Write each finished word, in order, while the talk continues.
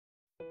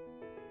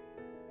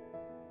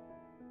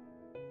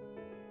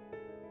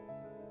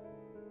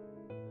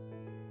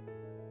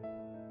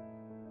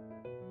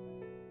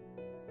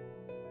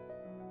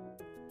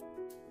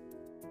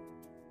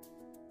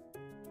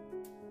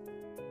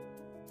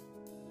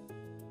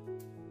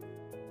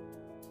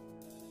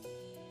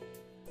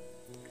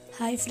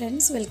Hi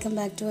friends, welcome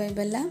back to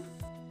Ibella.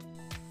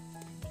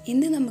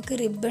 ഇന്ന് നമുക്ക്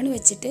ribbon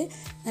വെച്ചിട്ട്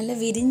നല്ല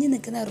വിരിഞ്ഞു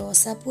നിൽക്കുന്ന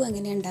റോസാപ്പൂ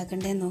എങ്ങനെ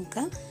ഉണ്ടാക്കണ്ടേന്ന്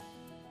നോക്കാം.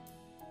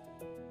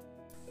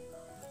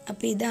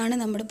 അപ്പോൾ ഇതാണ്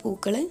നമ്മുടെ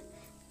പൂക്കൾ.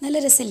 നല്ല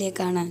രസമില്ലേ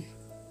കാണാൻ.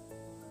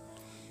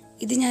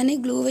 ഇത് ഞാൻ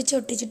ഗ്ലൂ വെച്ച്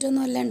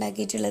ഒട്ടിച്ചിട്ടൊന്നും അല്ല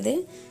ഉണ്ടാക്കിയിട്ടുള്ളത്.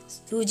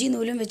 സൂചി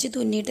നൂലും വെച്ച്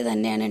തുന്നിയിട്ട്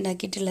തന്നെയാണ്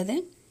ഉണ്ടാക്കിയിട്ടുള്ളത്.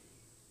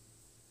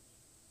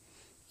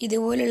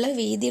 ഇതുപോലുള്ള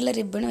വീതിയുള്ള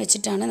റിബൺ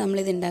വെച്ചിട്ടാണ് നമ്മൾ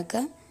ഇത്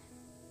ഉണ്ടാക്കുക.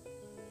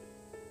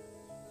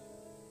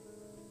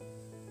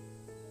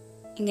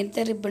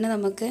 ഇങ്ങനത്തെ റിബൺ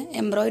നമുക്ക്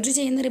എംബ്രോയിഡറി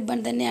ചെയ്യുന്ന റിബൺ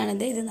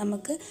തന്നെയാണിത്. ഇത്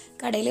നമുക്ക്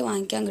കടയിൽ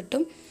വാങ്ങിക്കാൻ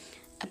കിട്ടും.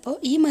 അപ്പോൾ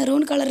ഈ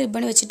മെറൂൺ കളർ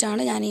റിബൺ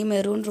വെച്ചിട്ടാണ് ഞാൻ ഈ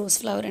മെറൂൺ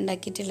റോസ് ഫ്ലവർ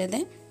ഉണ്ടാക്കിയിട്ടുള്ളത്.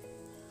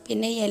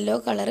 പിന്നെ യെല്ലോ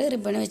കളർ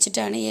റിബൺ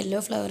വെച്ചിട്ടാണ്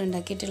യെല്ലോ ഫ്ലവർ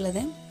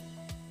ഉണ്ടാക്കിയിട്ടുള്ളത്.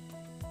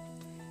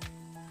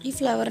 ഈ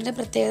ഫ്ലവറിൻ്റെ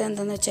പ്രത്യേകത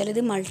എന്താണെന്ന് വെച്ചാൽ ഇത്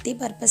മൾട്ടി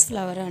പർപ്പസ്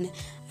ഫ്ലവറാണ്.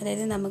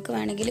 അതായത് നമുക്ക്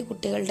വേണമെങ്കിൽ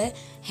കുട്ടികളുടെ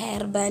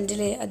ഹെയർ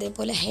ബാൻഡിൽ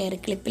അതേപോലെ ഹെയർ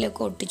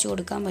ക്ലിപ്പിലൊക്കെ ഒട്ടിച്ചു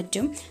കൊടുക്കാൻ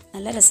പറ്റും.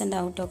 നല്ല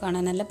രസമുണ്ടാവും കേട്ടോ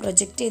കാണാൻ. നല്ല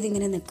പ്രൊജക്റ്റ് ചെയ്ത്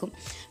ഇങ്ങനെ നിൽക്കും.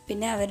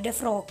 പിന്നെ അവരുടെ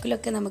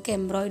ഫ്രോക്കിലൊക്കെ നമുക്ക്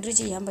എംബ്രോയിഡറി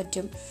ചെയ്യാൻ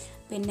പറ്റും.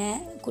 പിന്നെ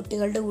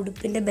കുട്ടികളുടെ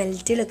ഉടുപ്പിൻ്റെ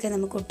ബെൽറ്റിലൊക്കെ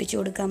നമുക്ക് ഒട്ടിച്ചു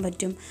കൊടുക്കാൻ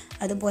പറ്റും.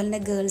 അതുപോലെ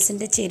തന്നെ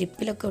ഗേൾസിൻ്റെ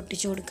ചെരുപ്പിലൊക്കെ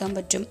ഒട്ടിച്ചു കൊടുക്കാൻ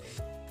പറ്റും.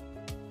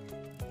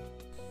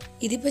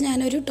 ഇതിപ്പോൾ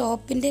ഞാനൊരു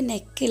ടോപ്പിൻ്റെ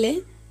നെക്കിൽ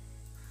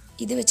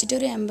ഇത്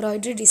വെച്ചിട്ടൊരു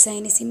എംബ്രോയിഡറി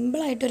ഡിസൈൻ,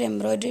 സിമ്പിളായിട്ടൊരു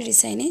എംബ്രോയിഡറി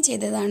ഡിസൈൻ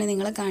ചെയ്തതാണ്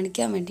നിങ്ങളെ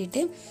കാണിക്കാൻ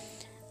വേണ്ടിയിട്ട്.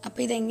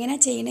 അപ്പോൾ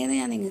ഇതെങ്ങനെയാണ് ചെയ്യണതെന്ന്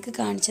ഞാൻ നിങ്ങൾക്ക്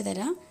കാണിച്ചു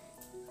തരാം.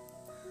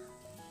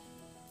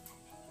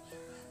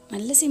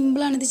 നല്ല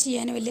സിമ്പിളാണിത്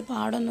ചെയ്യാൻ, വലിയ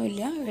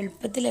പാടൊന്നുമില്ല.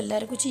 എളുപ്പത്തിൽ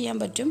എല്ലാവർക്കും ചെയ്യാൻ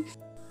പറ്റും.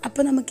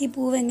 അപ്പോൾ നമുക്ക് ഈ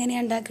പൂവ്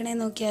എങ്ങനെയാണ്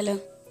ഉണ്ടാക്കണേന്ന് നോക്കിയാലോ.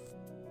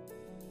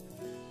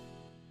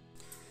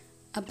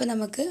 അപ്പോൾ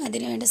നമുക്ക്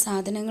അതിന് വേണ്ട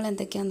സാധനങ്ങൾ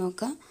എന്തൊക്കെയാണെന്ന്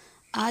നോക്കാം.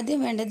 ആദ്യം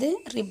വേണ്ടത്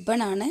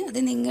റിബണാണ്. അത്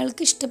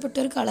നിങ്ങൾക്ക് ഇഷ്ടപ്പെട്ട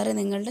ഒരു കളർ,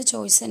 നിങ്ങളുടെ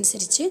ചോയ്സ്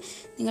അനുസരിച്ച്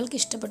നിങ്ങൾക്ക്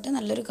ഇഷ്ടപ്പെട്ട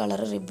നല്ലൊരു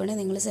കളർ റിബൺ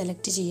നിങ്ങൾ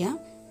സെലക്ട് ചെയ്യാം.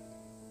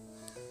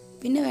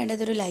 പിന്നെ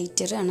വേണ്ടതൊരു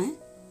ലൈറ്ററാണ്.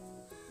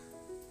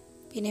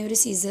 പിന്നെ ഒരു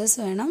സിസേഴ്സ്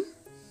വേണം.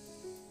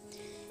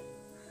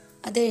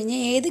 അത് കഴിഞ്ഞ്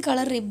ഏത്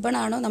കളർ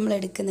റിബണാണോ നമ്മൾ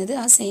എടുക്കുന്നത്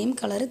ആ സെയിം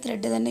കളർ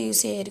ത്രെഡ് തന്നെ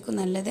യൂസ്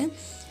ചെയ്യായിരിക്കും നല്ലത്.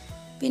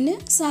 പിന്നെ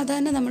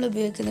സാധാരണ നമ്മൾ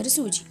ഉപയോഗിക്കുന്ന ഒരു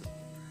സൂചി.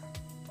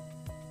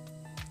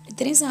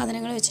 ഇത്രയും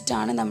സാധനങ്ങൾ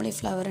വെച്ചിട്ടാണ് നമ്മൾ ഈ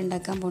ഫ്ലവർ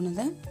ഉണ്ടാക്കാൻ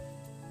പോകുന്നത്.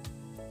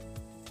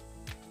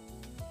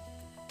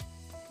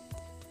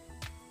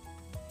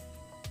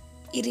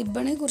 ഈ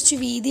റിബണ് കുറച്ച്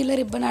വീതിയുള്ള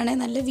റിബണാണ്.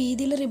 നല്ല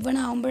വീതിയുള്ള റിബൺ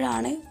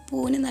ആകുമ്പോഴാണ്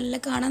പൂവിന് നല്ല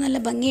കാണാൻ നല്ല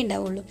ഭംഗി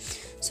ഉണ്ടാവുള്ളൂ.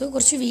 സോ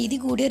കുറച്ച് വീതി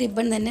കൂടിയ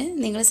റിബൺ തന്നെ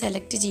നിങ്ങൾ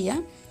സെലക്ട് ചെയ്യാം.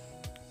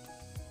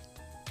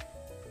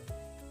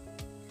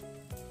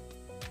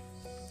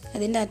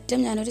 അതിൻ്റെ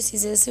അറ്റം ഞാനൊരു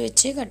സിസേഴ്സ്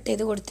വെച്ച് കട്ട്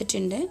ചെയ്ത്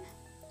കൊടുത്തിട്ടുണ്ട്.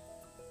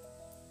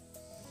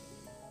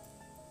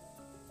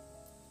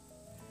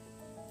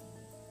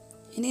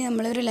 ഇനി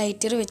നമ്മളൊരു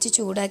ലൈറ്റർ വെച്ച്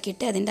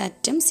ചൂടാക്കിയിട്ട് അതിൻ്റെ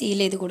അറ്റം സീൽ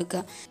ചെയ്ത്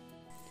കൊടുക്കുക.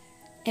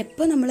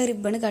 എപ്പോൾ നമ്മൾ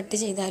റിബൺ കട്ട്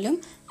ചെയ്താലും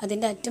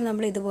അതിൻ്റെ അറ്റം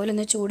നമ്മൾ ഇതുപോലെ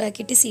ഒന്ന്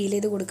ചൂടാക്കിയിട്ട് സീൽ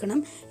ചെയ്ത് കൊടുക്കണം.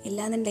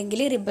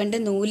 ഇല്ലാന്നുണ്ടെങ്കിൽ റിബണിൻ്റെ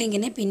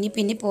നൂലിങ്ങനെ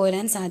പിന്നി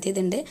പോരാൻ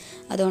സാധ്യതയുണ്ട്.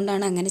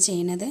 അതുകൊണ്ടാണ് അങ്ങനെ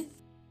ചെയ്യുന്നത്.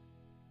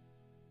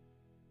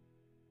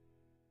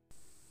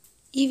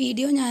 ഈ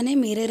വീഡിയോ ഞാൻ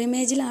മിറർ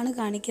ഇമേജിലാണ്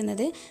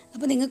കാണിക്കുന്നത്.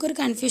 അപ്പോൾ നിങ്ങൾക്കൊരു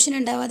കൺഫ്യൂഷൻ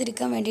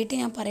ഉണ്ടാവാതിരിക്കാൻ വേണ്ടിയിട്ട്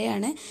ഞാൻ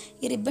പറയുകയാണ്.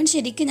 ഈ റിബൺ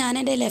ശരിക്കും ഞാൻ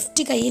എൻ്റെ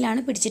ലെഫ്റ്റ്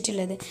കയ്യിലാണ്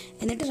പിടിച്ചിട്ടുള്ളത്.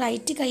 എന്നിട്ട്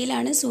റൈറ്റ്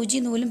കയ്യിലാണ് സൂചി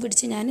നൂലും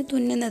പിടിച്ച് ഞാൻ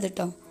തുന്നുന്നത്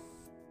കേട്ടോ.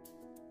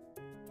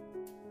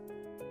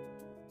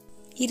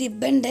 ഈ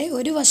റിബണിൻ്റെ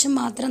ഒരു വശം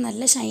മാത്രം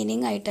നല്ല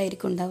ഷൈനിങ്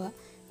ആയിട്ടായിരിക്കും ഉണ്ടാവുക,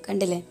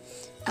 കണ്ടില്ലേ.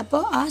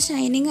 അപ്പോൾ ആ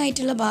ഷൈനിങ്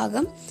ആയിട്ടുള്ള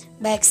ഭാഗം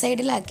ബാക്ക്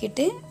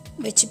സൈഡിലാക്കിയിട്ട്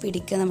വെച്ച്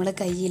പിടിക്കുക. നമ്മുടെ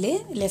കയ്യിൽ,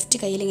 ലെഫ്റ്റ്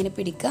കയ്യിൽ ഇങ്ങനെ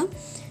പിടിക്കുക.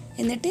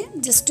 എന്നിട്ട്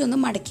ജസ്റ്റ് ഒന്ന്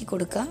മടക്കി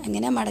കൊടുക്കുക.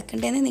 എങ്ങനെയാണ്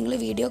മടക്കേണ്ടതെന്ന് നിങ്ങൾ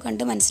വീഡിയോ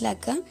കണ്ട്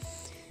മനസ്സിലാക്കുക.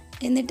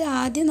 എന്നിട്ട്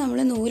ആദ്യം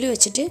നമ്മൾ നൂല്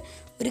വെച്ചിട്ട്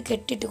ഒരു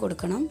കെട്ടിട്ട്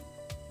കൊടുക്കണം.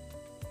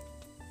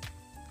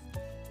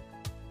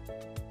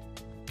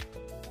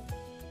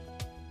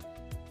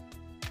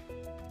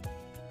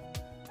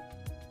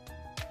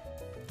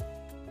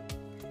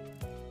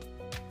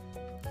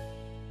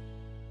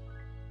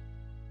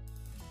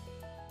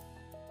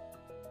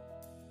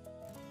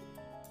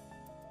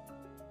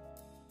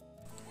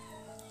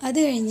 അത്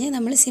കഴിഞ്ഞ്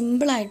നമ്മൾ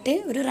സിമ്പിളായിട്ട്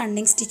ഒരു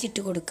റണ്ണിങ് സ്റ്റിച്ച്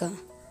ഇട്ട് കൊടുക്കുക.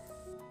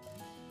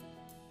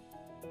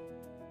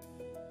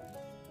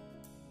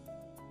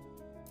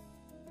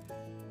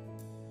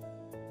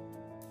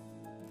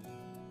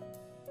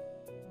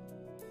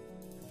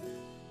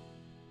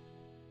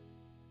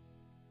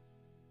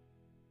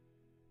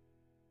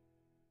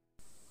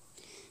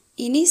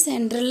 ഇനി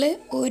സെൻറ്ററിൽ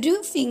ഒരു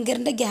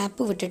ഫിംഗറിൻ്റെ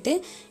ഗ്യാപ്പ് വിട്ടിട്ട്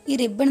ഈ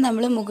റിബൺ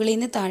നമ്മൾ മുകളിൽ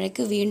നിന്ന്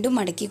താഴേക്ക് വീണ്ടും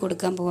മടക്കി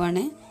കൊടുക്കാൻ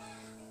പോവാണ്.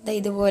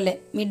 ഇതുപോലെ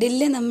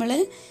മിഡിലിൽ നമ്മൾ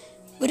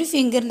ഒരു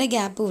ഫിംഗറിൻ്റെ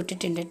ഗ്യാപ്പ്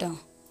വിട്ടിട്ടുണ്ട് കേട്ടോ.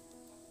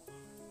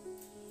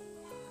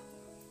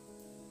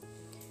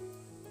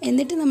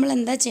 എന്നിട്ട് നമ്മൾ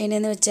എന്താ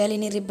ചെയ്യണതെന്ന് വെച്ചാൽ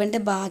ഇനി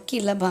റിബണിൻ്റെ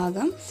ബാക്കിയുള്ള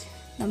ഭാഗം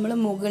നമ്മൾ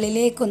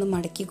മുകളിലേക്കൊന്ന്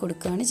മടക്കി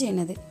കൊടുക്കുകയാണ്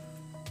ചെയ്യുന്നത്.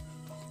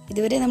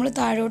 ഇതുവരെ നമ്മൾ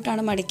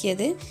താഴോട്ടാണ്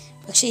മടക്കിയത്.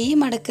 പക്ഷേ ഈ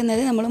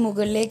മടക്കുന്നത് നമ്മൾ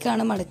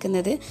മുകളിലേക്കാണ്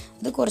മടക്കുന്നത്.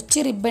 അത് കുറച്ച്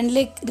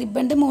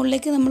റിബണിൻ്റെ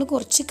മുകളിലേക്ക് നമ്മൾ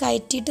കുറച്ച്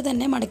കയറ്റിയിട്ട്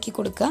തന്നെ മടക്കി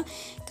കൊടുക്കുക.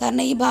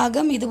 കാരണം ഈ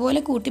ഭാഗം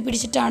ഇതുപോലെ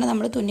കൂട്ടിപ്പിടിച്ചിട്ടാണ്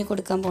നമ്മൾ തുന്നി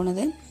കൊടുക്കാൻ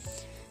പോണത്.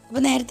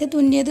 അപ്പോൾ നേരത്തെ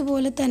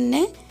തുന്നിയതുപോലെ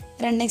തന്നെ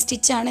റണ്ണിങ്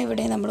സ്റ്റിച്ചാണ്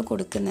ഇവിടെ നമ്മൾ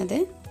കൊടുക്കുന്നത്.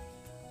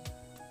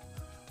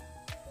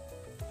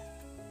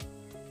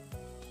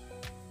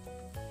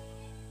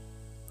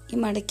 ഈ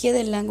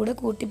മടക്കിയതെല്ലാം കൂടെ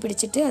കൂട്ടി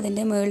പിടിച്ചിട്ട്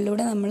അതിൻ്റെ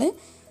മുകളിലൂടെ നമ്മൾ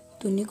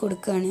തുന്നി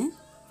കൊടുക്കുകയാണ്.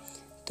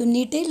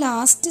 തുന്നിയിട്ട്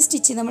ലാസ്റ്റ്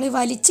സ്റ്റിച്ച് നമ്മൾ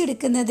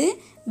വലിച്ചെടുക്കുന്നത്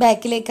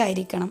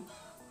ബാക്കിലേക്കായിരിക്കണം.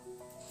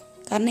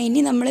 കാരണം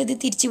ഇനി നമ്മളിത്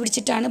തിരിച്ച്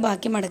പിടിച്ചിട്ടാണ്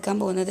ബാക്കി മടക്കാൻ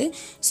പോകുന്നത്.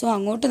 സോ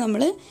അങ്ങോട്ട്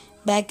നമ്മൾ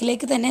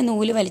ബാക്കിലേക്ക് തന്നെ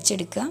നൂല്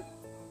വലിച്ചെടുക്കുക.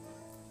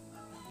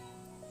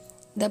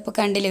 ഇതപ്പോൾ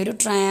കണ്ടില്ലേ, ഒരു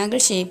ട്രയാങ്കിൾ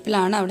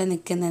ഷേപ്പിലാണ് അവിടെ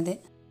നിൽക്കുന്നത്.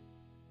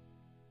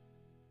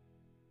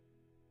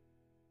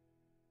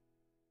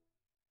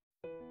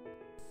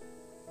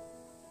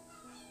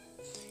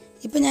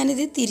 ഇപ്പോൾ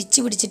ഞാനിത് തിരിച്ച്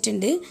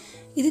പിടിച്ചിട്ടുണ്ട്.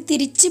 ഇത്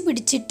തിരിച്ച്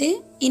പിടിച്ചിട്ട്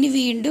ഇനി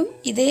വീണ്ടും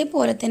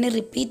ഇതേപോലെ തന്നെ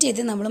റിപ്പീറ്റ്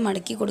ചെയ്ത് നമ്മൾ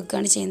മടക്കി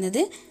കൊടുക്കുകയാണ്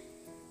ചെയ്യുന്നത്.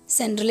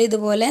 സെൻറ്ററിൽ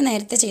ഇതുപോലെ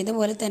നേരത്തെ ചെയ്ത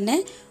പോലെ തന്നെ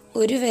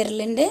ഒരു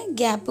വിരലിൻ്റെ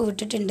ഗ്യാപ്പ്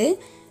വിട്ടിട്ടുണ്ട്.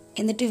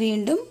 എന്നിട്ട്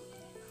വീണ്ടും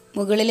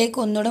മുകളിലേക്ക്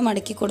ഒന്നുകൂടെ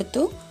മടക്കി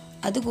കൊടുത്തു.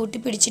 അത് കൂട്ടി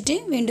പിടിച്ചിട്ട്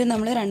വീണ്ടും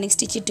നമ്മൾ റണ്ണിങ്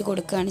സ്റ്റിച്ച് ഇട്ട്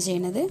കൊടുക്കുകയാണ്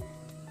ചെയ്യുന്നത്.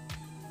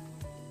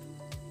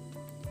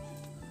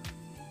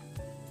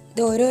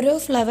 ഇത് ഓരോരോ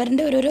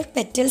ഫ്ലവറിൻ്റെ ഓരോരോ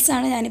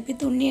പെറ്റൽസാണ് ഞാനിപ്പോൾ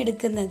തുന്നി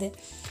എടുക്കുന്നത്.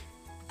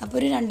 അപ്പോൾ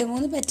ഒരു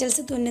 2-3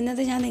 പെറ്റൽസ്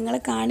തുന്നുന്നത് ഞാൻ നിങ്ങളെ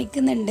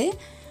കാണിക്കുന്നുണ്ട്.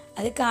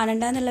 അത്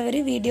കാണണ്ടെന്നുള്ളവർ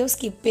വീഡിയോ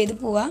സ്കിപ്പ് ചെയ്ത്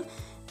പോവുക.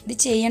 ഇത്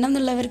ചെയ്യണം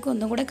എന്നുള്ളവർക്ക്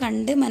ഒന്നും കൂടെ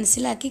കണ്ട്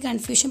മനസ്സിലാക്കി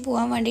കൺഫ്യൂഷൻ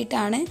പോകാൻ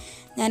വേണ്ടിയിട്ടാണ്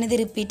ഞാനിത്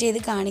റിപ്പീറ്റ് ചെയ്ത്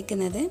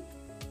കാണിക്കുന്നത്.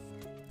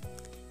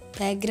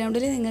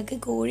 ബാക്ക്ഗ്രൗണ്ടിൽ നിങ്ങൾക്ക്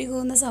കോഴി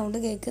കൂവുന്ന സൗണ്ട്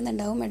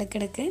കേൾക്കുന്നുണ്ടാവും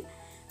ഇടയ്ക്കിടയ്ക്ക്.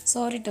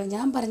 സോറി കേട്ടോ,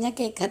 ഞാൻ പറഞ്ഞാൽ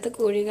കേൾക്കാത്ത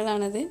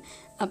കോഴികളാണത്.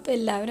 അപ്പോൾ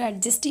എല്ലാവരും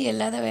അഡ്ജസ്റ്റ്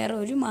ചെയ്യല്ലാതെ വേറെ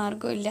ഒരു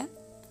മാർഗ്ഗവും ഇല്ല.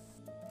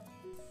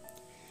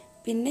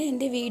 പിന്നെ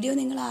എൻ്റെ വീഡിയോ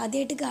നിങ്ങൾ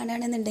ആദ്യമായിട്ട്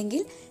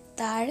കാണുകയാണെന്നുണ്ടെങ്കിൽ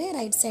താഴെ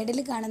റൈറ്റ് സൈഡിൽ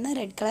കാണുന്ന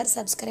റെഡ് കളർ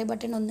സബ്സ്ക്രൈബ്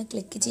ബട്ടൺ ഒന്ന്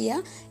ക്ലിക്ക്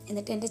ചെയ്യുക.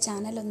 എന്നിട്ട് എൻ്റെ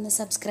ചാനൽ ഒന്ന്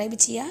സബ്സ്ക്രൈബ്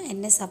ചെയ്യുക,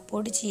 എന്നെ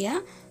സപ്പോർട്ട്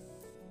ചെയ്യുക.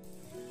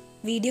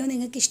 വീഡിയോ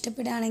നിങ്ങൾക്ക്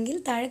ഇഷ്ടപ്പെടുകയാണെങ്കിൽ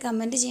താഴെ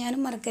കമൻറ്റ്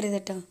ചെയ്യാനും മറക്കരുത്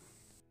കേട്ടോ.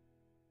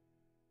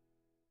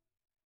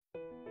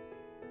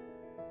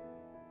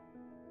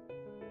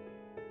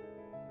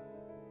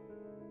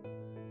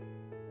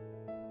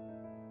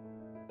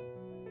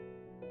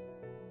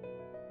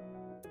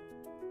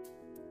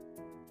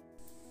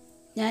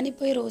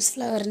 ഞാനിപ്പോൾ ഈ റോസ്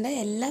ഫ്ലവറിൻ്റെ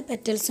എല്ലാ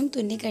പെറ്റൽസും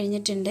തുന്നി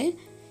കഴിഞ്ഞിട്ടുണ്ട്.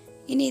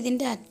 ഇനി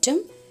ഇതിൻ്റെ അറ്റം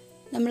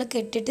നമ്മൾ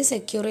കെട്ടിട്ട്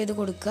സെക്യൂർ ചെയ്ത്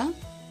കൊടുക്കുക.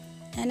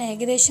 ഞാൻ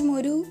ഏകദേശം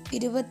ഒരു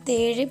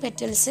 27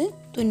 പെറ്റൽസ്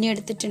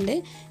തുന്നിയെടുത്തിട്ടുണ്ട്.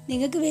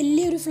 നിങ്ങൾക്ക്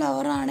വലിയൊരു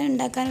ഫ്ലവറാണ്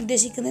ഉണ്ടാക്കാൻ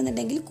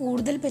ഉദ്ദേശിക്കുന്നതെന്നുണ്ടെങ്കിൽ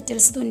കൂടുതൽ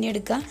പെറ്റൽസ്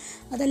തുന്നിയെടുക്കുക.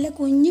 അതല്ല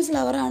കുഞ്ഞ്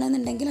ഫ്ലവർ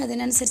ആണെന്നുണ്ടെങ്കിൽ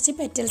അതിനനുസരിച്ച്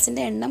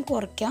പെറ്റൽസിൻ്റെ എണ്ണം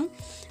കുറയ്ക്കാം.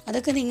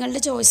 അതൊക്കെ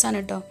നിങ്ങളുടെ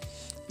ചോയ്സാണ് കേട്ടോ.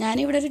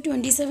 ഞാനിവിടെ ഒരു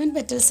 27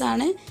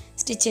 പെറ്റൽസാണ്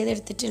സ്റ്റിച്ച്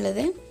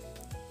ചെയ്തെടുത്തിട്ടുള്ളത്.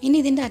 ഇനി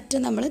ഇതിൻ്റെ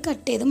അറ്റം നമ്മൾ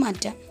കട്ട് ചെയ്ത്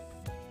മാറ്റാം.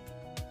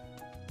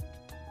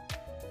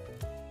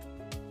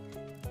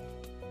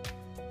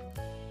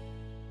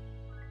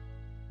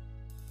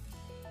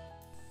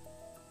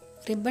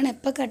 റിബൺ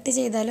എപ്പോൾ കട്ട്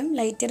ചെയ്താലും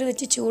ലൈറ്റർ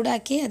വെച്ച്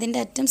ചൂടാക്കി അതിൻ്റെ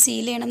അറ്റം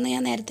സീൽ ചെയ്യണം എന്ന്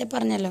ഞാൻ നേരത്തെ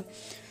പറഞ്ഞല്ലോ.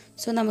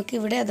 സോ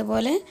നമുക്കിവിടെ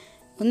അതുപോലെ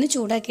ഒന്ന്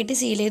ചൂടാക്കിയിട്ട്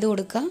സീൽ ചെയ്ത്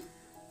കൊടുക്കാം.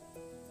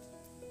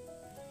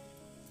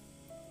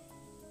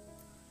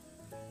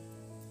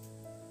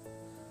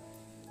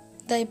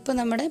 ഇതാ ഇപ്പോൾ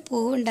നമ്മുടെ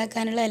പൂവ്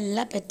ഉണ്ടാക്കാനുള്ള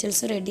എല്ലാ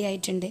പെറ്റൽസും റെഡി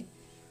ആയിട്ടുണ്ട്.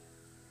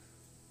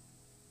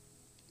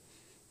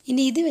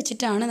 ഇനി ഇത്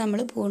വെച്ചിട്ടാണ്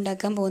നമ്മൾ പൂ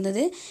ഉണ്ടാക്കാൻ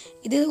പോകുന്നത്.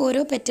 ഇത്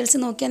ഓരോ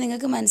പെറ്റൽസ് നോക്കിയാൽ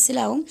നിങ്ങൾക്ക്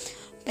മനസ്സിലാവും.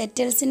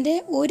 പെറ്റൽസിൻ്റെ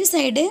ഒരു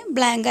സൈഡ്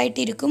ബ്ലാങ്ക്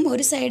ആയിട്ടിരിക്കും,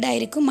 ഒരു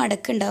സൈഡായിരിക്കും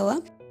മടക്കുണ്ടാവുക.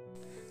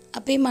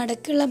 അപ്പോൾ ഈ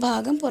മടക്കുള്ള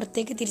ഭാഗം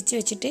പുറത്തേക്ക് തിരിച്ച്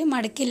വെച്ചിട്ട്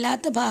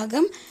മടക്കില്ലാത്ത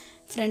ഭാഗം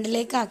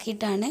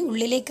ഫ്രണ്ടിലേക്കാക്കിയിട്ടാണ്,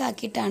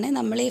 ഉള്ളിലേക്കാക്കിയിട്ടാണ്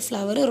നമ്മൾ ഈ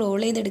ഫ്ലവർ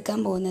റോൾ ചെയ്തെടുക്കാൻ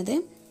പോകുന്നത്.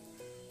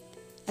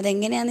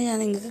 അതെങ്ങനെയാണെന്ന് ഞാൻ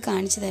നിങ്ങൾക്ക്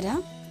കാണിച്ചു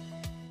തരാം.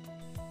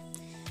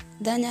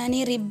 ഇതാ ഞാൻ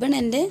ഈ റിബൺ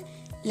എൻ്റെ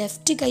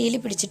ലെഫ്റ്റ് കയ്യിൽ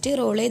പിടിച്ചിട്ട്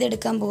റോൾ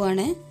ചെയ്തെടുക്കാൻ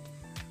പോവാണ്.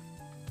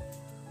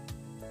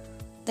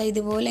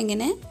 ഇതുപോലെ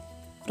ഇങ്ങനെ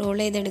റോൾ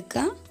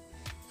ചെയ്തെടുക്കുക.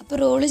 അപ്പോൾ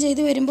റോൾ ചെയ്ത്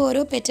വരുമ്പോൾ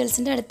ഓരോ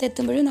പെറ്റൽസിൻ്റെ അടുത്ത്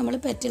എത്തുമ്പോഴും നമ്മൾ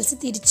പെറ്റൽസ്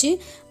തിരിച്ച്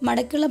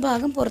മടക്കുള്ള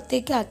ഭാഗം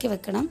പുറത്തേക്ക് ആക്കി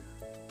വെക്കണം.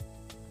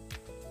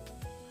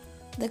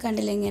 ഇത്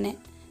കണ്ടില്ല ഇങ്ങനെ.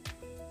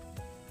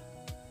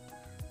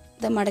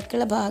 ഇത്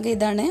മടക്കുള്ള ഭാഗം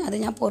ഇതാണ്, അത്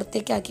ഞാൻ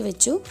പുറത്തേക്ക് ആക്കി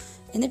വെച്ചു.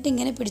 എന്നിട്ട്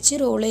ഇങ്ങനെ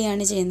പിടിച്ച് റോൾ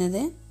ചെയ്യാണ്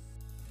ചെയ്യുന്നത്.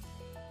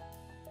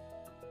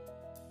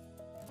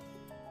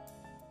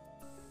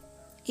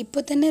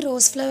 ഇപ്പോൾ തന്നെ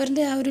റോസ്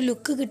ഫ്ലവറിൻ്റെ ആ ഒരു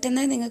ലുക്ക്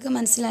കിട്ടുന്നത് നിങ്ങൾക്ക്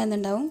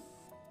മനസ്സിലാകുന്നുണ്ടാവും.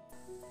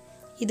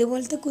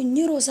 ഇതുപോലത്തെ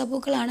കുഞ്ഞു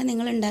റോസാപ്പൂക്കളാണ്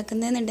നിങ്ങൾ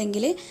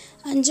ഉണ്ടാക്കുന്നതെന്നുണ്ടെങ്കിൽ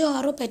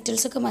 5-6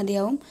 പെറ്റൽസൊക്കെ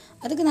മതിയാവും.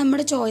 അതൊക്കെ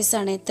നമ്മുടെ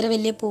ചോയ്സാണ്, എത്ര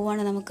വലിയ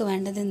പൂവാണ് നമുക്ക്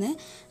വേണ്ടതെന്ന്.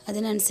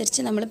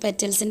 അതിനനുസരിച്ച് നമ്മൾ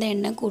പെറ്റൽസിൻ്റെ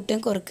എണ്ണം കൂട്ടുകയും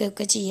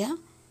കുറയ്ക്കുകയൊക്കെ ചെയ്യാം.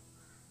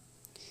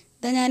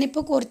 ഇതാ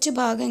ഞാനിപ്പോൾ കുറച്ച്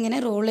ഭാഗം ഇങ്ങനെ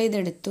റോൾ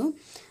ചെയ്തെടുത്തു.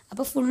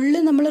 അപ്പോൾ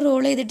ഫുള്ള് നമ്മൾ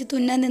റോൾ ചെയ്തിട്ട്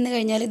തുന്നാൻ നിന്ന്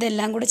കഴിഞ്ഞാൽ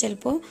ഇതെല്ലാം കൂടെ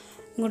ചിലപ്പോൾ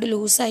ഇങ്ങോട്ട്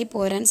ലൂസായി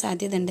പോരാൻ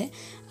സാധ്യതയുണ്ട്.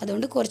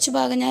 അതുകൊണ്ട് കുറച്ച്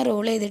ഭാഗം ഞാൻ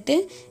റോൾ ചെയ്തിട്ട്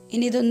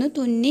ഇനി ഇതൊന്ന്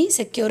തുന്നി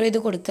സെക്യൂർ ചെയ്ത്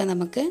കൊടുക്കാം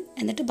നമുക്ക്.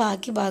 എന്നിട്ട്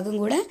ബാക്കി ഭാഗം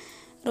കൂടെ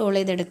റോൾ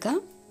ചെയ്തെടുക്കാം.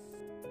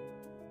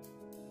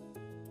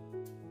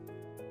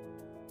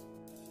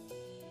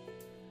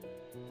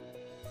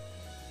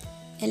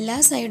 എല്ലാ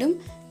സൈഡും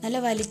നല്ല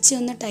വലിച്ച്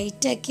ഒന്ന്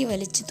ടൈറ്റാക്കി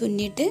വലിച്ച്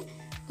തുന്നിയിട്ട്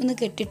ഒന്ന്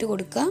കെട്ടിയിട്ട്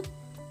കൊടുക്കുക.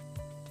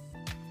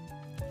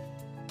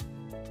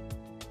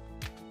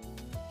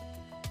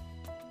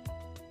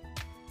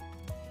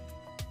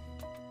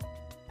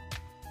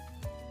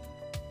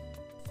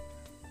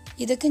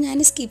 ഇതൊക്കെ ഞാൻ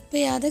സ്കിപ്പ്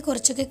ചെയ്യാതെ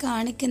കുറച്ചൊക്കെ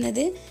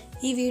കാണിക്കുന്നത്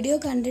ഈ വീഡിയോ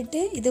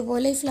കണ്ടിട്ട്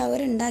ഇതുപോലെ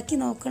ഫ്ലവർ ഉണ്ടാക്കി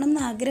നോക്കണം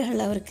എന്ന്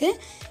ആഗ്രഹമുള്ളവർക്ക്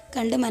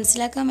കണ്ട്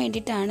മനസ്സിലാക്കാൻ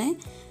വേണ്ടിയിട്ടാണ്.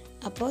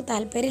 അപ്പോൾ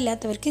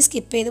താല്പര്യമില്ലാത്തവർക്ക്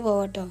സ്കിപ്പ് ചെയ്ത്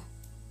പോകട്ടോ.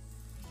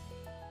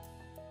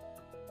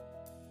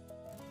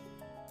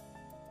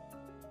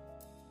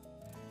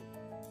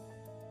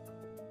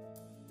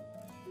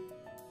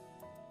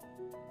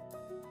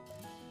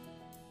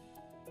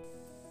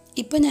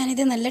 ഇപ്പോൾ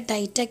ഞാനിത് നല്ല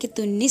ടൈറ്റാക്കി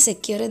തുന്നി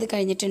സെക്യൂർ ചെയ്ത്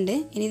കഴിഞ്ഞിട്ടുണ്ട്.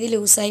 ഇനി ഇത്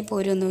ലൂസായി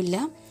പോരൊന്നുമില്ല.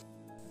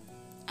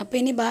 അപ്പോൾ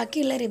ഇനി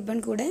ബാക്കിയുള്ള റിബൺ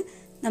കൂടെ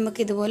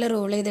നമുക്കിതുപോലെ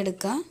റോൾ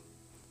ചെയ്തെടുക്കാം.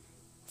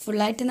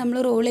 ഫുള്ളായിട്ട് നമ്മൾ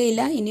റോൾ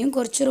ചെയ്യില്ല, ഇനിയും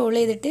കുറച്ച് റോൾ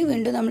ചെയ്തിട്ട്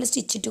വീണ്ടും നമ്മൾ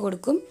സ്റ്റിച്ചിട്ട്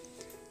കൊടുക്കും.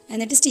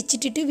 എന്നിട്ട്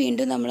സ്റ്റിച്ചിട്ടിട്ട്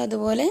വീണ്ടും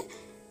നമ്മളതുപോലെ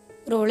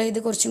റോൾ ചെയ്ത്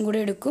കുറച്ചും കൂടെ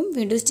എടുക്കും,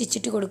 വീണ്ടും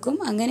സ്റ്റിച്ചിട്ട് കൊടുക്കും.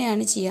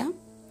 അങ്ങനെയാണ് ചെയ്യുക.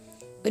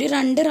 ഒരു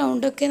 2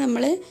 റൗണ്ടൊക്കെ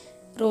നമ്മൾ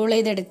റോൾ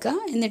ചെയ്തെടുക്കുക,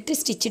 എന്നിട്ട്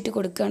സ്റ്റിച്ചിട്ട്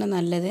കൊടുക്കുകയാണ്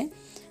നല്ലത്.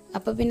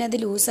 അപ്പോൾ പിന്നെ അത്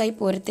ലൂസായി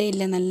പോരത്തേ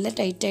ഇല്ല, നല്ല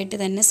ടൈറ്റായിട്ട്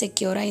തന്നെ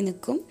സെക്യൂറായി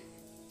നിൽക്കും.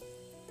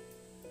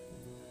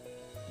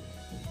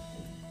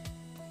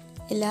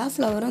 എല്ലാ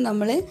ഫ്ലവറും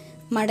നമ്മൾ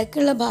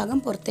മടക്കുള്ള ഭാഗം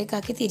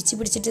പുറത്തേക്കാക്കി തിരിച്ചു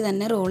പിടിച്ചിട്ട്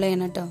തന്നെ റോൾ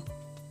ചെയ്യണം കേട്ടോ.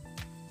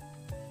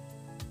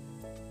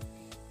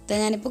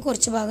 ഞാനിപ്പോൾ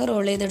കുറച്ച് ഭാഗം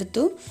റോൾ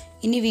ചെയ്തെടുത്തു.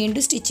 ഇനി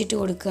വീണ്ടും സ്റ്റിച്ചിട്ട്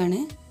കൊടുക്കുകയാണ്.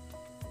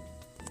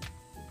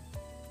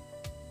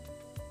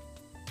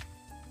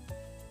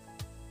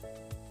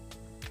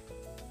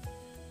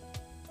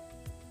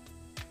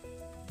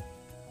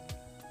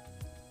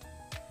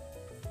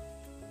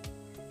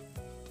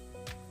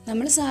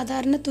 നമ്മൾ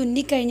സാധാരണ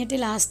തുന്നി കഴിഞ്ഞിട്ട്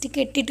ലാസ്റ്റ്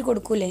കെട്ടിയിട്ട്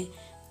കൊടുക്കൂലേ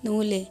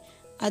നൂല്,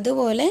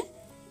 അതുപോലെ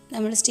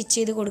നമ്മൾ സ്റ്റിച്ച്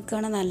ചെയ്ത്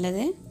കൊടുക്കുകയാണ്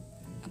നല്ലത്.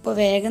 അപ്പോൾ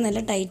വേഗം നല്ല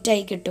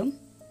ടൈറ്റായി കിട്ടും.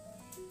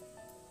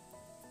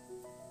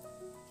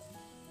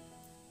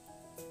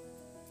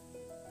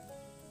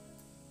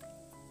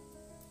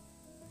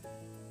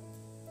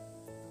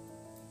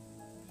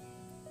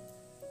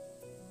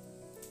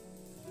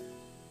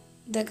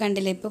 ഇതൊക്കെ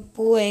കണ്ടില്ലേ, ഇപ്പോൾ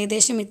പൂ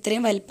ഏകദേശം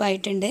ഇത്രയും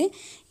വലുപ്പമായിട്ടുണ്ട്.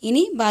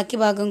 ഇനി ബാക്കി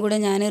ഭാഗം കൂടെ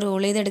ഞാൻ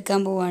റോൾ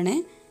ചെയ്തെടുക്കാൻ പോവാണ്.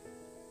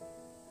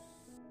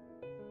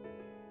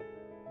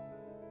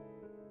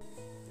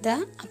 ഇതാ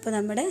അപ്പോൾ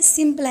നമ്മുടെ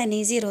സിമ്പിൾ ആൻഡ്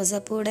ഈസി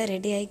റോസാപ്പൂ ഇവിടെ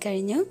റെഡി ആയി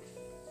കഴിഞ്ഞു.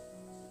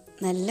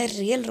 നല്ല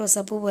റിയൽ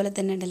റോസാപ്പൂ പോലെ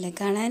തന്നെ ഉണ്ടല്ലേ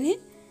കാണാൻ.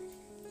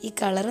 ഈ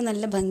കളറ്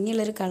നല്ല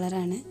ഭംഗിയുള്ളൊരു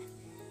കളറാണ്.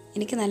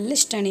 എനിക്ക് നല്ല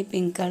ഇഷ്ടമാണ് ഈ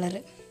പിങ്ക്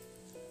കളറ്.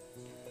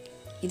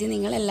 ഇത്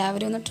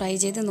നിങ്ങളെല്ലാവരും ഒന്ന് ട്രൈ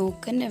ചെയ്ത്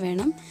നോക്കുക തന്നെ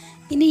വേണം.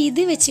 ഇനി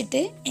ഇത്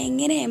വെച്ചിട്ട്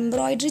എങ്ങനെ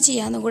എംബ്രോയിഡറി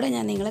ചെയ്യാമെന്ന് കൂടെ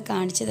ഞാൻ നിങ്ങളെ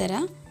കാണിച്ചു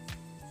തരാം.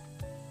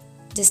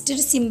 ജസ്റ്റ്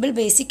ഒരു സിമ്പിൾ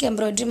ബേസിക്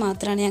എംബ്രോയിഡറി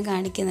മാത്രമാണ് ഞാൻ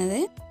കാണിക്കുന്നത്.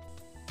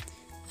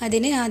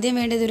 അതിന് ആദ്യം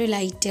വേണ്ടതൊരു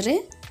ലൈറ്റർ,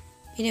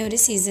 പിന്നെ ഒരു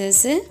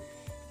സിസേഴ്സ്,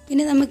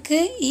 പിന്നെ നമുക്ക്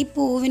ഈ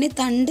പൂവിന്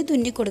തണ്ട്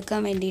തുന്നി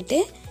കൊടുക്കാൻ വേണ്ടിയിട്ട്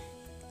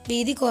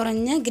വീതി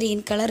കുറഞ്ഞ ഗ്രീൻ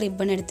കളർ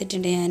റിബൺ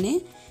എടുത്തിട്ടുണ്ട് ഞാൻ.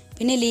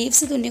 പിന്നെ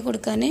ലീവ്സ് തുന്നി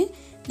കൊടുക്കാൻ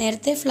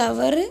നേരത്തെ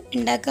ഫ്ലവർ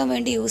ഉണ്ടാക്കാൻ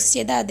വേണ്ടി യൂസ്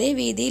ചെയ്ത അതേ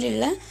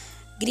വീതിയിലുള്ള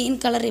ഗ്രീൻ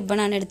കളർ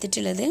റിബണാണ്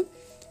എടുത്തിട്ടുള്ളത്.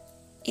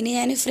 ഇനി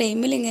ഞാൻ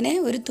ഫ്രെയിമിൽ ഇങ്ങനെ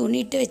ഒരു തുണി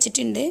ഇട്ട്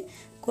വെച്ചിട്ടുണ്ട്.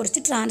 കുറച്ച്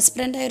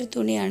ട്രാൻസ്പെറൻ്റ് ആയൊരു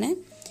തുണിയാണ്.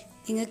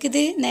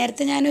 നിങ്ങൾക്കിത്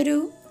നേരത്തെ ഞാനൊരു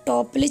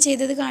ടോപ്പിൽ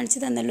ചെയ്തത് കാണിച്ചു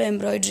തന്നല്ലോ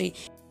എംബ്രോയിഡറി.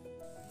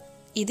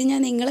 ഇത്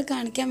ഞാൻ നിങ്ങളെ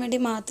കാണിക്കാൻ വേണ്ടി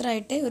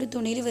മാത്രമായിട്ട് ഒരു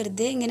തുണിയിൽ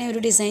വെറുതെ ഇങ്ങനെ ഒരു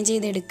ഡിസൈൻ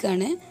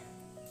ചെയ്തെടുക്കുകയാണ്.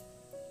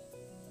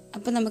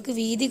 അപ്പോൾ നമുക്ക്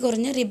വീതി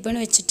കുറഞ്ഞ റിബൺ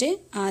വെച്ചിട്ട്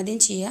ആദ്യം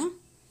ചെയ്യാം.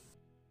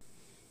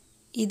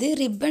 ഇത്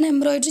റിബൺ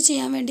എംബ്രോയിഡറി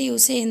ചെയ്യാൻ വേണ്ടി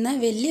യൂസ് ചെയ്യുന്ന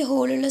വലിയ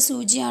ഹോളുള്ള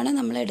സൂചിയാണ്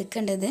നമ്മൾ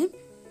എടുക്കേണ്ടത്.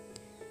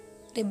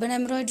 റിബൺ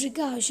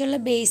എംബ്രോയിഡറിക്ക് ആവശ്യമുള്ള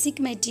ബേസിക്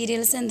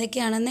മെറ്റീരിയൽസ്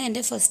എന്തൊക്കെയാണെന്ന്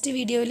എൻ്റെ ഫസ്റ്റ്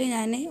വീഡിയോയിൽ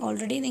ഞാൻ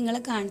ഓൾറെഡി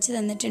നിങ്ങളെ കാണിച്ചു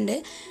തന്നിട്ടുണ്ട്.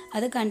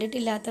 അത്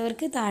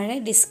കണ്ടിട്ടില്ലാത്തവർക്ക് താഴെ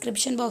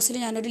ഡിസ്ക്രിപ്ഷൻ ബോക്സിൽ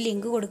ഞാനൊരു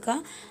ലിങ്ക് കൊടുക്കാം,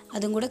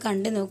 അതും കൂടെ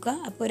കണ്ടു നോക്കുക.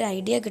 അപ്പോൾ ഒരു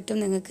ഐഡിയ കിട്ടും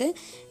നിങ്ങൾക്ക്.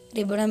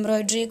 റിബൺ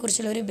എംബ്രോയിഡറിയെ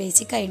കുറിച്ചുള്ള ഒരു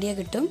ബേസിക് ഐഡിയ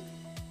കിട്ടും.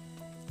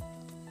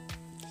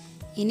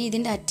 ഇനി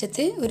ഇതിൻ്റെ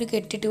അറ്റത്ത് ഒരു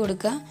കെട്ടിട്ട്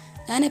കൊടുക്കുക.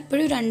 ഞാൻ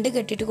എപ്പോഴും 2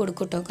 കെട്ടിട്ട്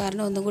കൊടുക്കും കേട്ടോ,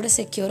 കാരണം ഒന്നും കൂടെ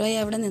സെക്യൂറായി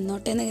അവിടെ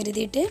നിന്നോട്ടെ എന്ന്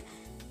കരുതിയിട്ട്.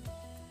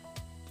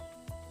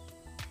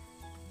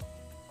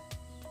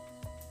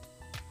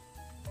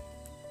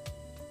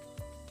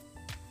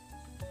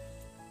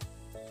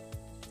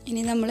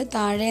 ഇനി നമ്മൾ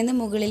താഴേന്ന്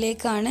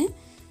മുകളിലേക്കാണ്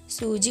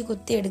സൂചി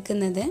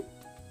കുത്തിയെടുക്കുന്നത്.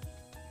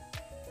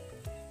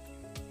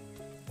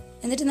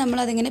 എന്നിട്ട്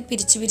നമ്മളതിങ്ങനെ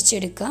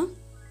പിരിച്ചെടുക്കുക.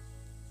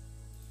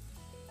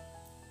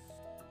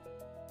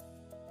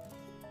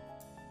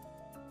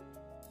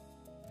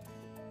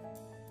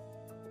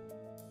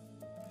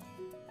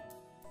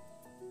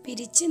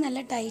 പിരിച്ച്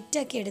നല്ല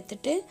ടൈറ്റാക്കി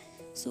എടുത്തിട്ട്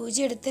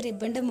സൂചി എടുത്ത്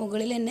റിബണിൻ്റെ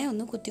മുകളിൽ തന്നെ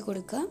ഒന്ന് കുത്തി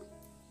കൊടുക്കുക.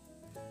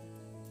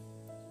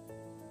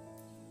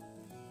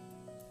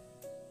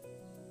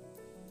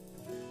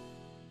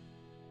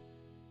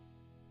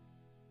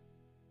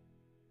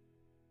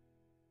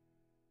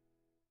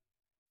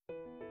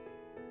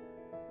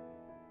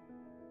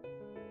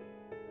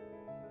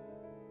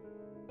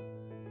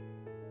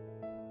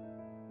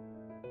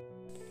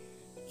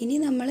 ഇനി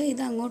നമ്മൾ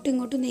ഇത് അങ്ങോട്ടും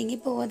ഇങ്ങോട്ടും നീങ്ങി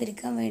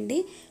പോവാതിരിക്കാൻ വേണ്ടി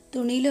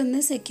തുണിയിലൊന്ന്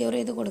സെക്യൂർ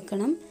ചെയ്ത്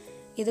കൊടുക്കണം.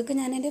 ഇതൊക്കെ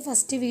ഞാൻ എൻ്റെ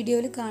ഫസ്റ്റ്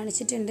വീഡിയോയിൽ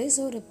കാണിച്ചിട്ടുണ്ട്.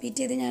 സോ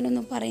റിപ്പീറ്റ് ചെയ്ത്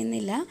ഞാനൊന്നും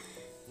പറയുന്നില്ല.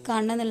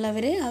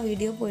 കാണണമെന്നുള്ളവർ ആ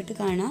വീഡിയോ പോയിട്ട്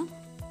കാണാം.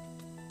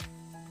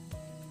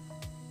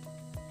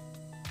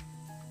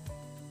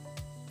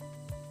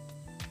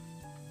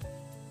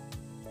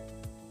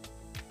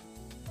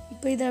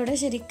 ഇപ്പോൾ ഇതവിടെ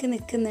ശരിക്കും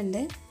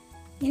നിൽക്കുന്നുണ്ട്.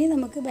 ഇനി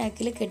നമുക്ക്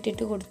ബാക്കിൽ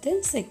കെട്ടിട്ട് കൊടുത്ത്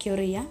സെക്യൂർ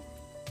ചെയ്യാം.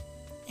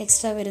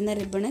 എക്സ്ട്രാ വരുന്ന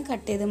റിബണ്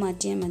കട്ട് ചെയ്ത്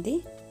മാറ്റിയാൽ മതി.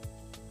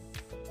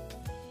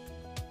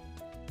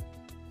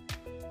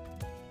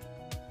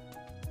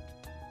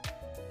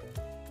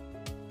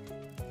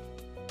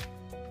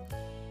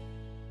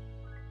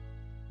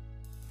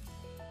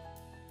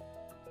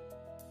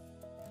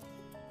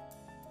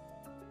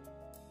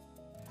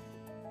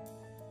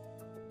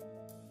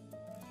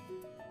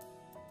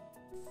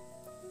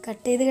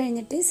 കട്ട് ചെയ്ത്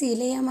കഴിഞ്ഞിട്ട് സീൽ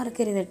ചെയ്യാൻ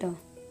മറക്കരുത് കേട്ടോ.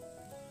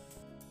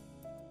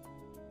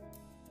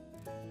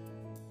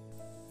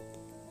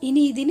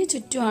 ഇനി ഇതിന്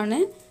ചുറ്റുമാണ്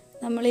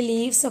നമ്മൾ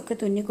ലീവ്സ് ഒക്കെ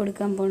തുന്നി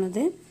കൊടുക്കാൻ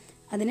പോണത്.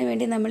 അതിനു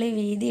വേണ്ടി നമ്മൾ ഈ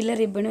വീതിയുള്ള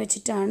റിബൺ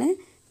വെച്ചിട്ടാണ്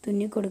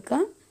തുന്നി കൊടുക്കുക.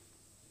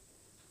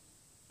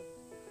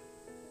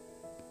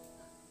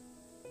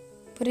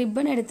 ഇപ്പോൾ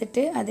റിബൺ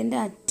എടുത്തിട്ട് അതിൻ്റെ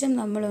അറ്റം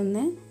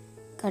നമ്മളൊന്ന്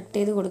കട്ട്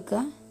ചെയ്ത്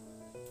കൊടുക്കുക.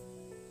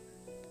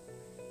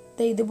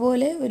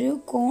 ഇതുപോലെ ഒരു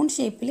കോൺ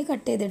ഷേപ്പിൽ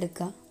കട്ട്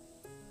ചെയ്തെടുക്കുക.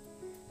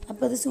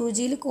 അപ്പോൾ അത്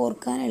സൂചിയിൽ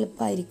കോർക്കാൻ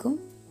എളുപ്പമായിരിക്കും.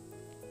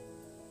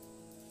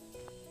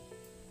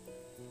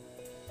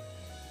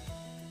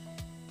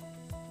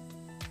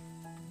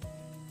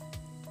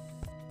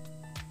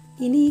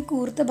 ഇനി ഈ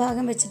കൂർത്ത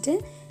ഭാഗം വെച്ചിട്ട്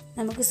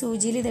നമുക്ക്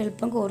സൂചിയിൽ ഇത്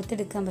എളുപ്പം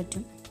കോർത്തെടുക്കാൻ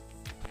പറ്റും.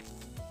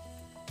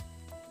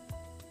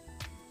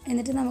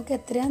 എന്നിട്ട് നമുക്ക്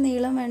എത്രയാണ്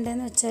നീളം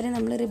വേണ്ടതെന്ന് വെച്ചാൽ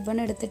നമ്മൾ റിബൺ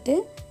എടുത്തിട്ട്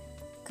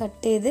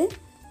കട്ട് ചെയ്ത്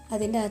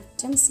അതിൻ്റെ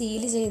അറ്റം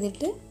സീൽ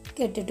ചെയ്തിട്ട്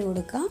കെട്ടിട്ട്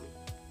കൊടുക്കാം.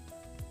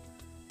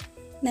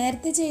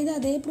 നേരത്തെ ചെയ്ത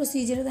അതേ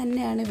പ്രൊസീജിയർ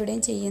തന്നെയാണ്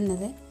ഇവിടെയും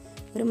ചെയ്യുന്നത്,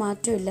 ഒരു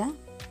മാറ്റമില്ല.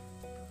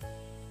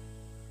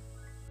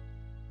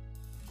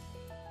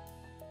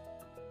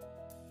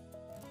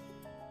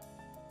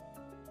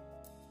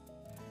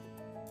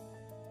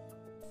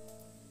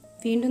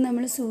 വീണ്ടും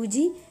നമ്മൾ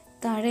സൂചി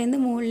താഴേന്ന്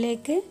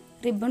മുകളിലേക്ക്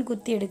റിബൺ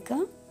കുത്തിയെടുക്കുക.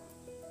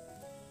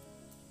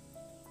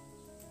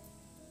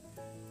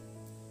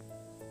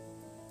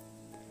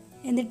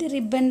 എന്നിട്ട്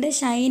റിബണിൻ്റെ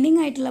ഷൈനിങ്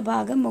ആയിട്ടുള്ള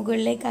ഭാഗം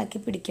മുകളിലേക്ക് ആക്കി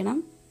പിടിക്കണം.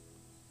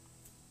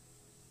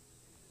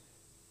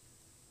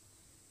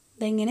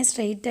 ഇതെങ്ങനെ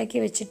സ്ട്രെയിറ്റ് ആക്കി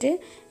വെച്ചിട്ട്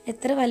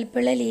എത്ര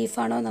വലിപ്പമുള്ള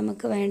ലീഫാണോ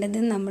നമുക്ക്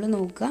വേണ്ടതെന്ന് നമ്മൾ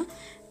നോക്കുക.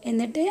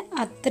 എന്നിട്ട്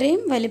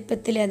അത്രയും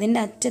വലിപ്പത്തിൽ അതിൻ്റെ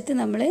അറ്റത്ത്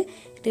നമ്മൾ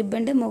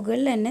റിബണിൻ്റെ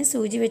മുകളിൽ തന്നെ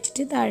സൂചി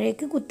വെച്ചിട്ട്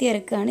താഴേക്ക്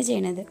കുത്തിയിറക്കുകയാണ്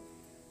ചെയ്യണത്.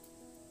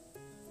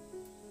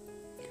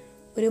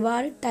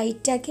 ഒരുപാട്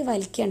ടൈറ്റാക്കി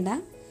വലിക്കണ്ട.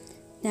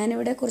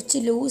 ഞാനിവിടെ കുറച്ച്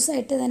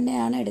ലൂസായിട്ട്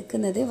തന്നെയാണ്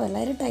എടുക്കുന്നത്.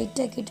 വളരെ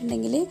ടൈറ്റ്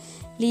ആക്കിയിട്ടുണ്ടെങ്കിൽ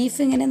ലീഫ്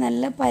ഇങ്ങനെ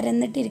നല്ല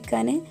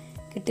പരന്നിട്ടിരിക്കാൻ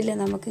കിട്ടില്ല,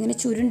 നമുക്കിങ്ങനെ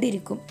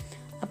ചുരുണ്ടിരിക്കും.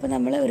 അപ്പോൾ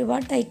നമ്മൾ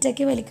ഒരുപാട്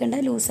ടൈറ്റാക്കി വലിക്കണ്ട,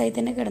 ലൂസായി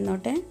തന്നെ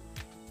കിടന്നോട്ടെ.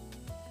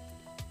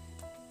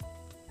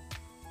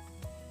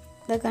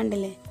 ഇതൊക്കെ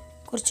കണ്ടില്ലേ,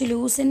 കുറച്ച്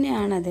ലൂസ്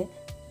തന്നെയാണത്.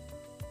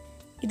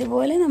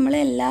 ഇതുപോലെ നമ്മൾ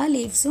എല്ലാ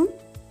ലീവ്സും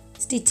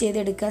സ്റ്റിച്ച്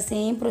ചെയ്തെടുക്കുക.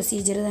 സെയിം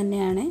പ്രൊസീജിയർ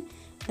തന്നെയാണ്.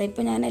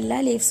 അതിപ്പോൾ ഞാൻ എല്ലാ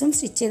ലീവ്സും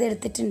സ്റ്റിച്ച്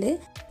ചെയ്തെടുത്തിട്ടുണ്ട്.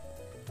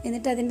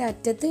 എന്നിട്ട് അതിൻ്റെ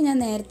അറ്റത്ത് ഞാൻ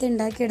നേരത്തെ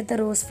ഉണ്ടാക്കിയെടുത്ത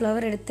റോസ്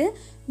ഫ്ലവർ എടുത്ത്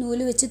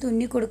നൂല് വെച്ച്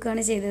തുന്നി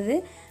കൊടുക്കുകയാണ് ചെയ്തത്.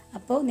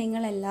 അപ്പോൾ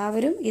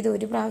നിങ്ങളെല്ലാവരും ഇത്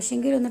ഒരു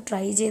പ്രാവശ്യമെങ്കിലും ഒന്ന്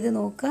ട്രൈ ചെയ്ത്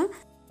നോക്കുക.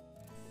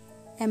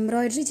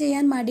 എംബ്രോയിഡറി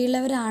ചെയ്യാൻ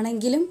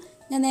മടിയുള്ളവരാണെങ്കിലും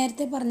ഞാൻ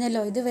നേരത്തെ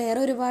പറഞ്ഞല്ലോ, ഇത് വേറെ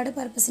ഒരുപാട്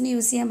പർപ്പസിന്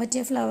യൂസ് ചെയ്യാൻ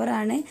പറ്റിയ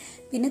ഫ്ലവറാണ്.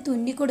 പിന്നെ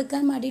തുന്നി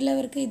കൊടുക്കാൻ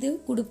മടിയുള്ളവർക്ക് ഇത്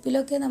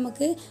ഉടുപ്പിലൊക്കെ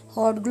നമുക്ക്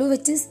ഹോട്ട് ഗ്ലൂ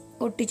വെച്ച്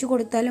ഒട്ടിച്ചു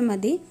കൊടുത്താലും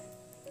മതി.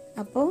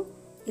 അപ്പോൾ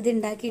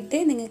ഇതുണ്ടാക്കിയിട്ട്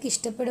നിങ്ങൾക്ക്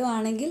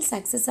ഇഷ്ടപ്പെടുവാണെങ്കിൽ,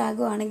 സക്സസ്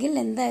ആകുവാണെങ്കിൽ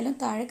എന്തായാലും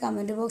താഴെ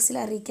കമൻറ്റ് ബോക്സിൽ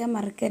അറിയിക്കാൻ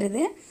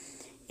മറക്കരുത്.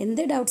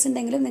 എന്ത് ഡൗട്ട്സ്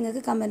ഉണ്ടെങ്കിലും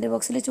നിങ്ങൾക്ക് കമൻറ്റ്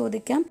ബോക്സിൽ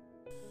ചോദിക്കാം.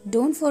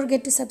 Don't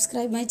forget to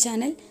subscribe my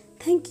channel.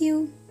 Thank you.